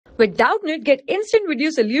With Doubtnut, get instant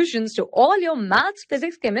video solutions to all your maths,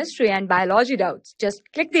 physics, chemistry, and biology doubts. Just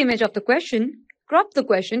click the image of the question, crop the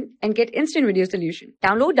question, and get instant video solution.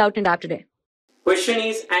 Download Doubtnut app today. Question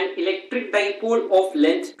is, an electric dipole of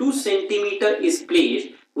length 2 cm is placed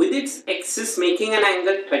with its axis making an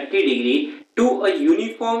angle 30 degree to a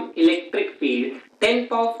uniform electric field 10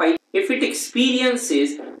 power 5. If it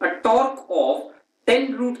experiences a torque of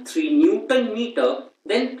 10√3 Newton meter,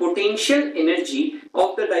 then potential energy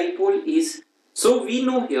of the dipole is. So we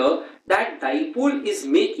know here that dipole is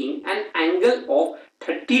making an angle of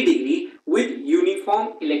 30 degree with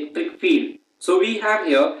uniform electric field. So we have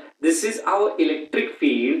here, this is our electric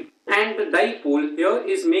field, and the dipole here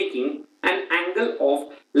is making an angle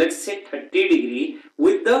of, let's say, 30 degree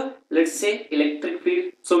with the, let's say, electric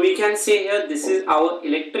field. So we can say here, this is our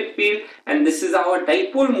electric field and this is our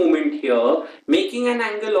dipole moment here making an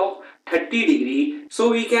angle of 30 degree.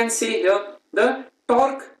 So we can say here the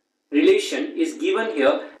torque relation is given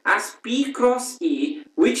here as P cross E,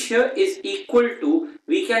 which here is equal to,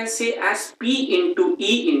 we can say, as P into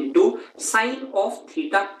E into sine of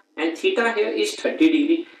theta, and theta here is 30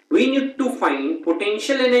 degree. We need to find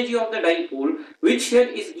potential energy of the dipole, which here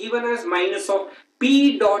is given as minus of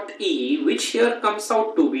P dot E, which here comes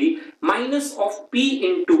out to be minus of P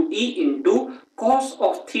into E into cos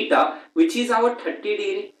of theta, which is our 30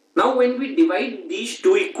 degree. Now when we divide these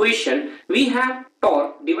two equations, we have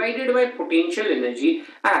torque divided by potential energy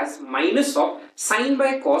as minus of sine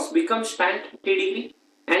by cos becomes tan 30 degree.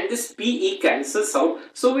 And this PE cancels out,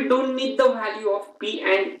 so we don't need the value of P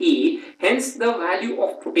and E, hence the value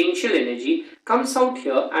of potential energy comes out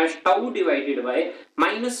here as tau divided by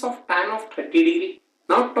minus of tan of 30 degree.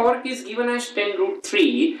 Now torque is given as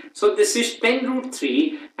 10√3, so this is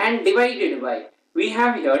 10√3 and divided by, we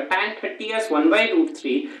have here tan 30 as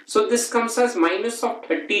 1/√3, so this comes as minus of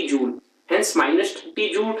 30 joule, hence minus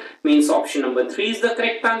 30 joule means option number 3 is the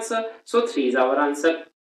correct answer, so 3 is our answer.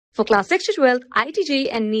 For class 6 to 12, IIT JEE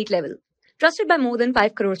and NEET level. Trusted by more than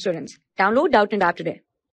 5 crore students. Download Doubtnut app today.